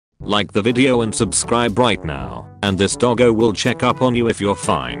Like the video and subscribe right now, and this doggo will check up on you if you're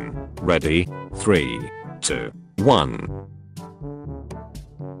fine. Ready? 3, 2, 1.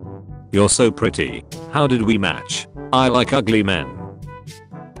 You're so pretty. How did we match? I like ugly men.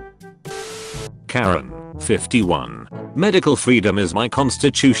 Karen, 51. Medical freedom is my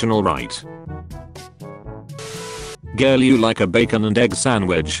constitutional right. Girl, you like a bacon and egg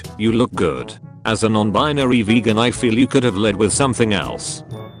sandwich. You look good. As a non-binary vegan, I feel you could have led with something else.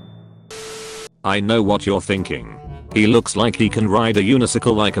 I know what you're thinking. He looks like he can ride a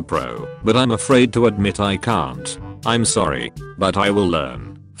unicycle like a pro, but I'm afraid to admit I can't. I'm sorry, but I will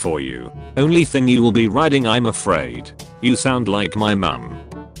learn for you. Only thing you will be riding, I'm afraid. You sound like my mum.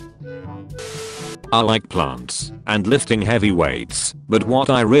 I like plants and lifting heavy weights, but what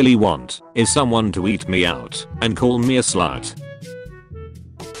I really want is someone to eat me out and call me a slut.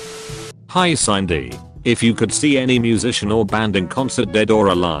 Hi Cindy. If you could see any musician or band in concert, dead or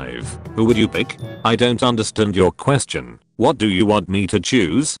alive, who would you pick? I don't understand your question. What do you want me to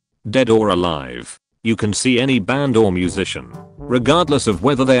choose? Dead or alive? You can see any band or musician, regardless of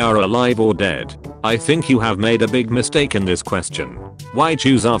whether they are alive or dead. I think you have made a big mistake in this question. Why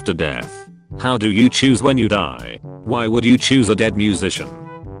choose after death? How do you choose when you die? Why would you choose a dead musician?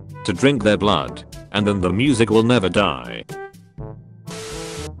 To drink their blood, and then the music will never die.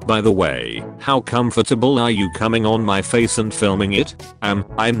 By the way, how comfortable are you coming on my face and filming it? I'm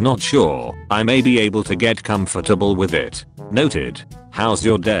not sure. I may be able to get comfortable with it. Noted. How's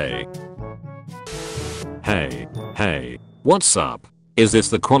your day? Hey, what's up? Is this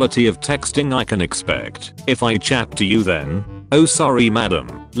the quality of texting I can expect if I chat to you then? Oh sorry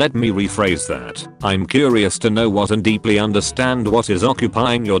madam, let me rephrase that. I'm curious to know what and deeply understand what is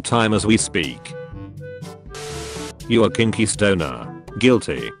occupying your time as we speak. You a kinky stoner.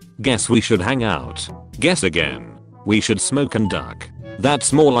 Guilty. Guess we should hang out. Guess again. We should smoke and duck.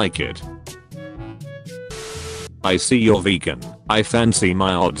 That's more like it. I see you're vegan. I fancy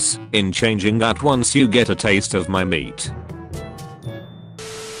my odds in changing that once you get a taste of my meat.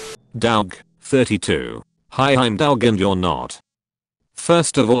 Doug, 32. Hi, I'm Doug and you're not.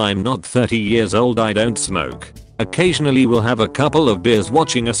 First of all, I'm not 30 years old. I don't smoke. Occasionally we'll have a couple of beers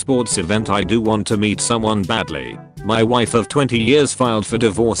watching a sports event. I do want to meet someone badly. My wife of 20 years filed for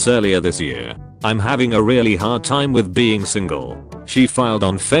divorce earlier this year. I'm having a really hard time with being single. She filed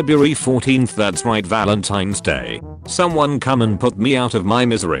on February 14th, that's right, Valentine's Day. Someone come and put me out of my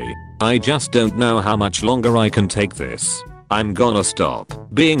misery. I just don't know how much longer I can take this. I'm gonna stop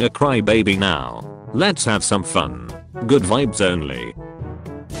being a crybaby now. Let's have some fun. Good vibes only.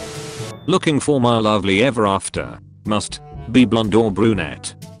 Looking for my lovely ever after. Must be blonde or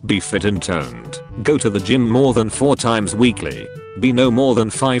brunette. Be fit and toned. Go to the gym more than 4 times weekly. Be no more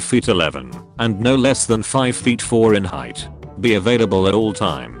than 5 feet 11 and no less than 5 feet 4 in height. Be available at all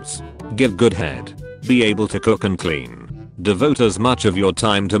times. Give good head. Be able to cook and clean. Devote as much of your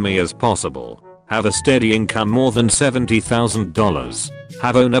time to me as possible. Have a steady income more than $70,000.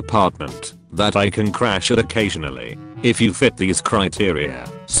 Have own apartment that I can crash at occasionally. If you fit these criteria,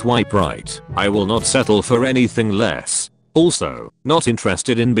 swipe right. I will not settle for anything less. Also, not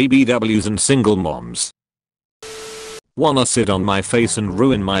interested in BBWs and single moms. Wanna sit on my face and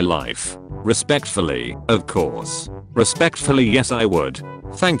ruin my life? Respectfully, of course. Respectfully, yes I would.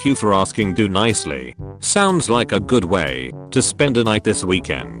 Thank you for asking. Do nicely. Sounds like a good way to spend a night this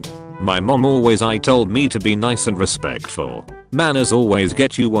weekend. My mom always told me to be nice and respectful. Manners always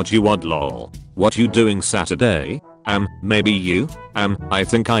get you what you want, lol. What you doing Saturday? Maybe you? I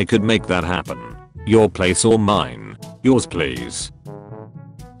think I could make that happen. Your place or mine? Yours please.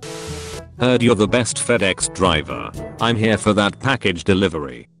 Heard you're the best FedEx driver. I'm here for that package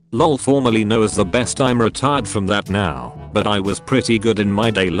delivery. Lol, formerly known as the best. I'm retired from that now, but I was pretty good in my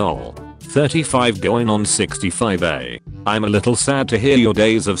day, lol. 35 going on 65A. I'm a little sad to hear your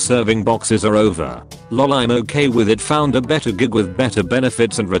days of serving boxes are over. Lol, I'm okay with it. Found a better gig with better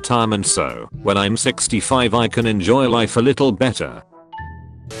benefits and retirement, so when I'm 65 I can enjoy life a little better.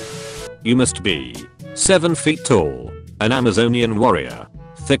 You must be 7 feet tall, an Amazonian warrior,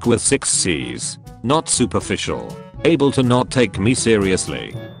 thick with 6 C's, not superficial, able to not take me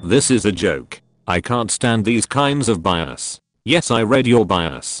seriously. This is a joke. I can't stand these kinds of bias. Yes, I read your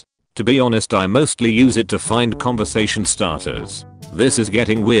bias. To be honest, I mostly use it to find conversation starters. This is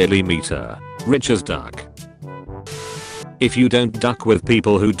getting weirdly meta. Rich as duck. If you don't duck with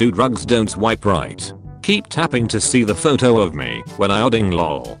people who do drugs, don't swipe right. Keep tapping to see the photo of me when I odding,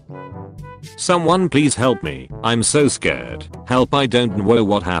 lol. Someone please help me. I'm so scared. Help, I don't know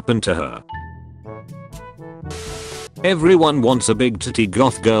what happened to her. Everyone wants a big titty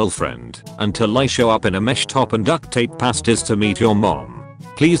goth girlfriend until I show up in a mesh top and duct tape pasties to meet your mom.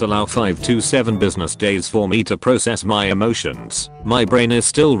 Please allow 5 to 7 business days for me to process my emotions. My brain is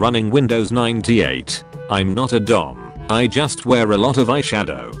still running Windows 98. I'm not a dom. I just wear a lot of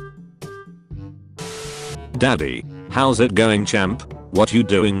eyeshadow. Daddy, how's it going, champ? What you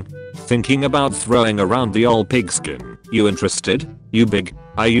doing? Thinking about throwing around the old pigskin. You interested? You big?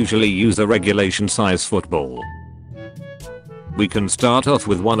 I usually use a regulation size football. We can start off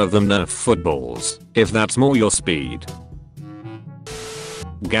with one of them Nerf footballs, if that's more your speed.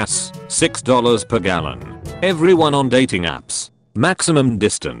 Gas, $6 per gallon. Everyone on dating apps. Maximum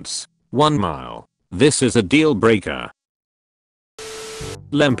distance, 1 mile. This is a deal breaker.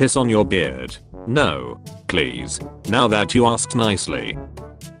 Lempis on your beard. No, please. Now that you asked nicely.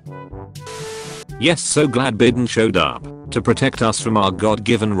 Yes, so glad Biden showed up to protect us from our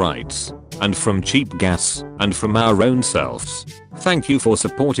God-given rights and from cheap gas and from our own selves. Thank you for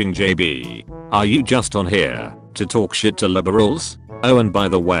supporting JB. Are you just on here to talk shit to liberals? Oh, and by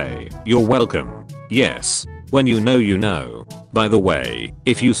the way, you're welcome. Yes, when you know you know. By the way,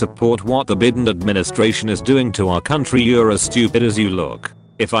 if you support what the Biden administration is doing to our country, you're as stupid as you look.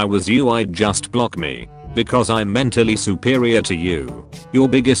 If I was you, I'd just block me. Because I'm mentally superior to you. Your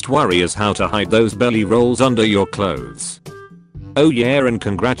biggest worry is how to hide those belly rolls under your clothes. Oh yeah, and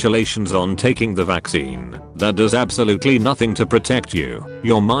congratulations on taking the vaccine. That does absolutely nothing to protect you.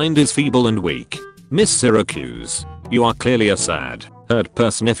 Your mind is feeble and weak. Miss Syracuse, you are clearly a sad, hurt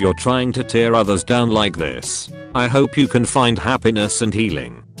person if you're trying to tear others down like this. I hope you can find happiness and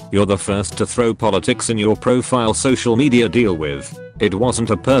healing. You're the first to throw politics in your profile social media. Deal with. It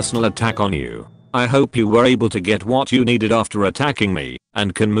wasn't a personal attack on you. I hope you were able to get what you needed after attacking me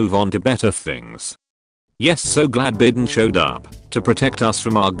and can move on to better things. Yes, so glad Biden showed up to protect us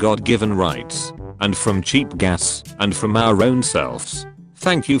from our God-given rights and from cheap gas and from our own selves.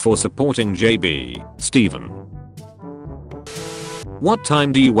 Thank you for supporting JB, Stephen. What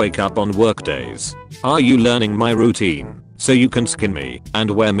time do you wake up on workdays? Are you learning my routine so you can skin me and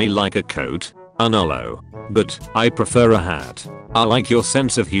wear me like a coat? No, but I prefer a hat. I like your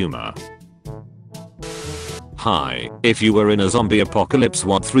sense of humor. Hi, if you were in a zombie apocalypse,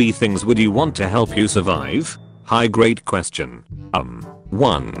 what 3 things would you want to help you survive? Hi, great question.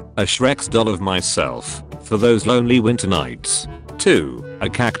 1. A Shrek's doll of myself for those lonely winter nights. 2. A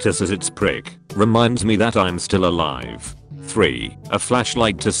cactus as its prick reminds me that I'm still alive. 3. A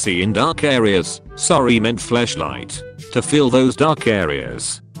flashlight to see in dark areas. Sorry, meant fleshlight. To fill those dark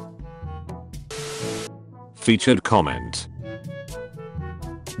areas. Featured comment.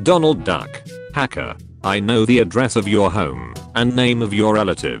 Donald Duck. Hacker. I know the address of your home and name of your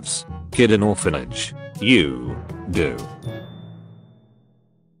relatives. Kid in orphanage. You do.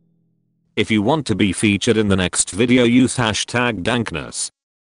 If you want to be featured in the next video, use #dankness.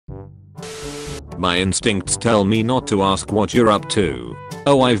 My instincts tell me not to ask what you're up to.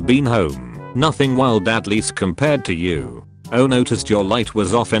 Oh, I've been home. Nothing wild, at least compared to you. Oh, noticed your light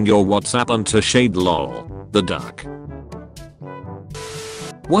was off and your WhatsApp onto shade lol. The duck.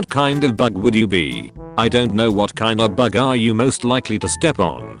 What kind of bug would you be? I don't know. What kind of bug are you most likely to step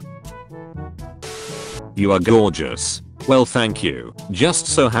on? You are gorgeous. Well, thank you. Just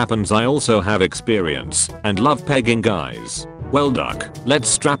so happens I also have experience and love pegging guys. Well, duck, let's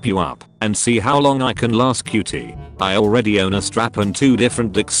strap you up and see how long I can last, cutie. I already own a strap and 2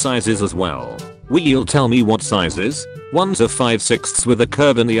 different dick sizes as well. Will you tell me what sizes? One's a 5/6 with a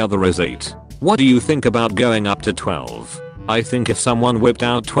curve and the other is 8. What do you think about going up to 12? I think if someone whipped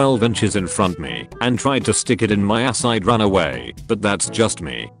out 12 inches in front me and tried to stick it in my ass, I'd run away, but that's just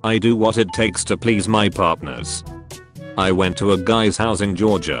me. I do what it takes to please my partners. I went to a guy's house in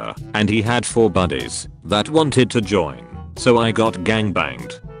Georgia and he had 4 buddies that wanted to join, so I got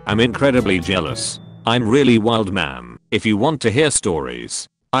gangbanged. I'm incredibly jealous. I'm really wild, ma'am. If you want to hear stories,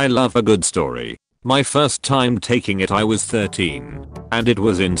 I love a good story. My first time taking it, I was 13 and it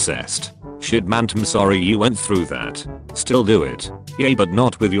was incest. Shit, man, I'm sorry you went through that. Still do it. Yay, but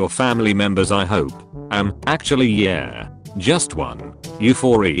not with your family members, I hope. Actually yeah. Just one. You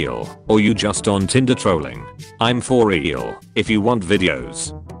for real? Or you just on Tinder trolling? I'm for real, if you want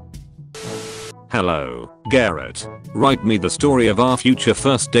videos. Hello, Garrett. Write me the story of our future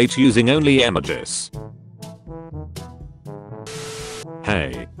first date using only emojis.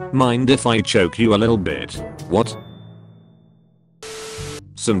 Hey, mind if I choke you a little bit? What?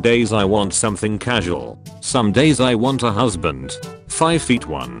 Some days I want something casual. Some days I want a husband.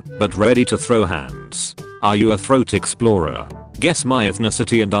 5'1", but ready to throw hands. Are you a throat explorer? Guess my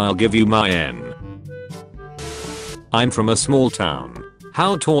ethnicity and I'll give you my N. I'm from a small town.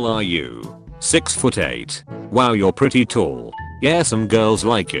 How tall are you? 6'8". Wow, you're pretty tall. Yeah, some girls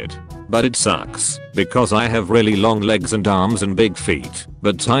like it. but it sucks because I have really long legs and arms and big feet,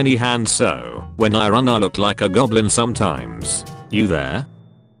 but tiny hands, so when I run I look like a goblin sometimes. You there?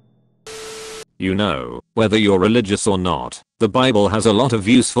 You know, whether you're religious or not, the Bible has a lot of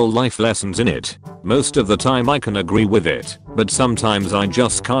useful life lessons in it. Most of the time I can agree with it, but sometimes I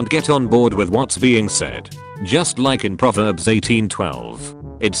just can't get on board with what's being said. Just like in Proverbs 18:12.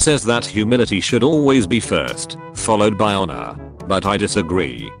 It says that humility should always be first, followed by honor. But I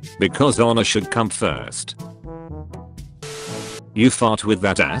disagree, because honor should come first. You fart with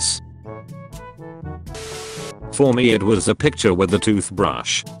that ass? For me it was a picture with the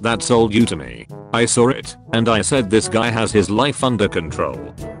toothbrush that sold you to me. I saw it, and I said this guy has his life under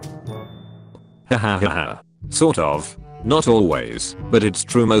control. Hahaha. Sort of. Not always, but it's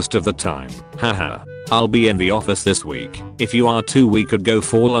true most of the time. Haha. I'll be in the office this week. If you are too we could go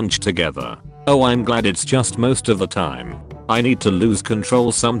for lunch together. Oh, I'm glad it's just most of the time. I need to lose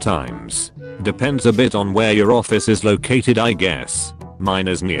control sometimes. Depends a bit on where your office is located, I guess. Mine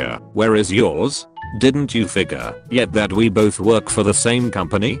is near. Where is yours? Didn't you figure yet that we both work for the same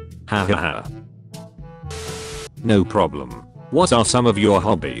company? Hahaha. No problem. What are some of your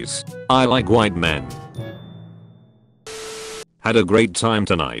hobbies? I like white men. Had a great time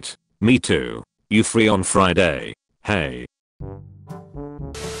tonight. Me too. You free on Friday? Hey.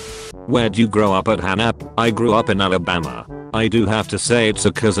 Where'd you grow up at Hanap? I grew up in Alabama. I do have to say it's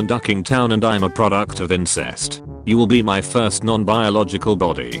a cousin ducking town and I'm a product of incest. You will be my first non-biological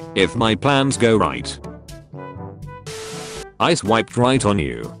body if my plans go right. I swiped right on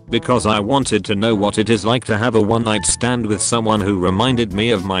you because I wanted to know what it is like to have a one-night stand with someone who reminded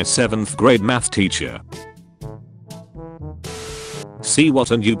me of my 7th grade math teacher. See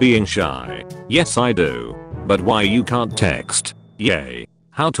what, and you being shy? Yes I do. But why you can't text? Yay.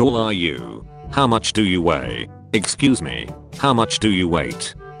 How tall are you? How much do you weigh? Excuse me. How much do you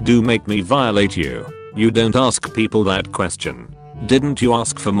weight? Do make me violate you. You don't ask people that question. Didn't you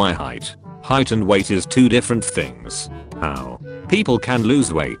ask for my height? Height and weight is two different things. How? People can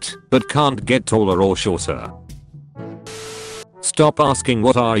lose weight, but can't get taller or shorter. Stop asking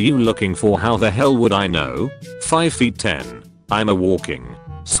what are you looking for, how the hell would I know? 5 feet 10. I'm a walking.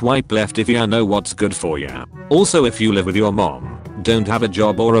 Swipe left if ya know what's good for ya. Also if you live with your mom, don't have a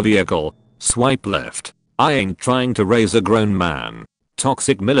job or a vehicle, swipe left. I ain't trying to raise a grown man.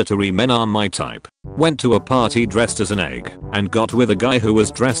 Toxic military men are my type. Went to a party dressed as an egg and got with a guy who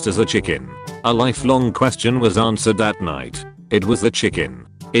was dressed as a chicken. A lifelong question was answered that night. It was the chicken.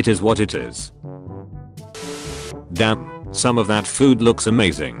 It is what it is. Damn, some of that food looks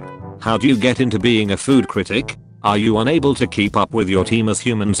amazing. How do you get into being a food critic? Are you unable to keep up with your team as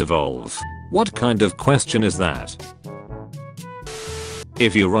humans evolve? What kind of question is that?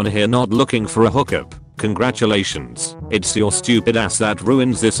 If you're on here not looking for a hookup, congratulations, it's your stupid ass that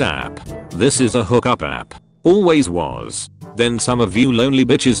ruins this app. This is a hookup app. Always was. Then some of you lonely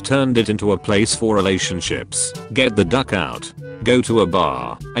bitches turned it into a place for relationships. Get the duck out. Go to a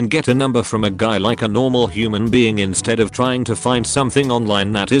bar and get a number from a guy like a normal human being instead of trying to find something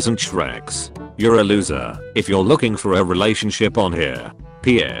online that isn't Shrek's. You're a loser if you're looking for a relationship on here.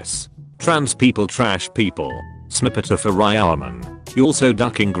 PS. Trans people trash people. Snippet of a Ryaman. You also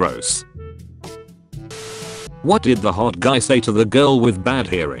ducking gross. What did the hot guy say to the girl with bad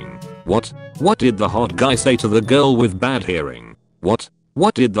hearing? What? What did the hot guy say to the girl with bad hearing? What?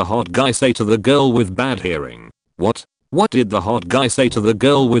 What did the hot guy say to the girl with bad hearing? What? What did the hot guy say to the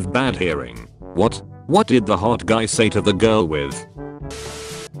girl with bad hearing? What? What did the hot guy say to the girl with?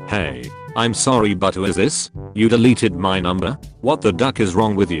 Hey, I'm sorry but who is this? You deleted my number? What the duck is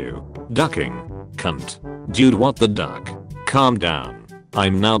wrong with you? Ducking. Cunt. Dude, what the duck? Calm down.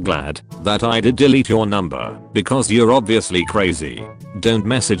 I'm now glad that I did delete your number because you're obviously crazy. Don't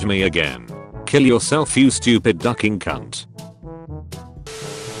message me again. Kill yourself, you stupid ducking cunt.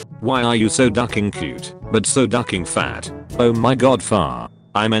 Why are you so ducking cute but so ducking fat? Oh my god, far.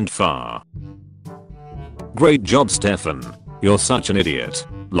 I meant far. Great job, Stefan. You're such an idiot.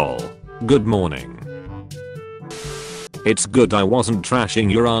 Lol. Good morning. It's good I wasn't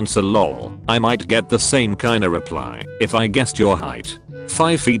trashing your answer, lol. I might get the same kinda reply if I guessed your height.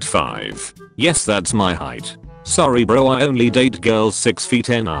 5 feet 5. Yes, that's my height. Sorry bro, I only date girls 6 feet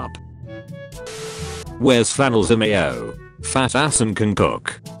and up. Where's flannels mayo? Fat ass and can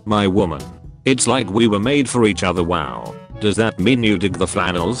cook. My woman. It's like we were made for each other, wow. Does that mean you dig the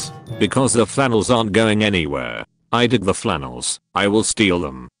flannels? Because the flannels aren't going anywhere. I dig the flannels. I will steal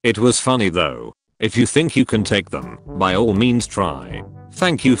them. It was funny though. If you think you can take them, by all means try.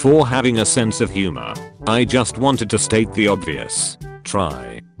 Thank you for having a sense of humor. I just wanted to state the obvious.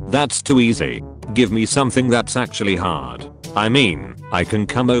 Try. That's too easy. Give me something that's actually hard. I mean, I can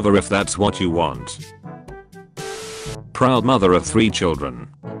come over if that's what you want. Proud mother of 3 children.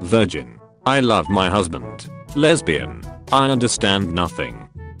 Virgin. I love my husband. Lesbian. I understand nothing.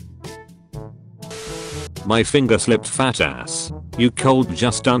 My finger slipped fat ass. You cold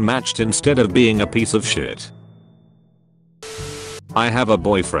just unmatched instead of being a piece of shit. I have a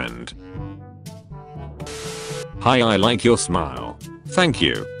boyfriend. Hi, I like your smile. Thank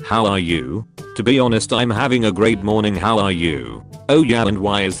you. How are you? To be honest, I'm having a great morning. How are you? Oh yeah, and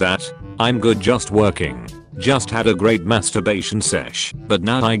why is that? I'm good, just working. Just had a great masturbation sesh, but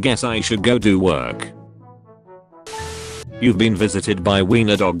now I guess I should go do work. You've been visited by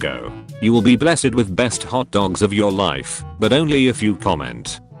Wiener Doggo. You will be blessed with best hot dogs of your life, but only if you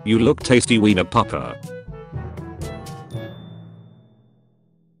comment. You look tasty, Wiener Papa.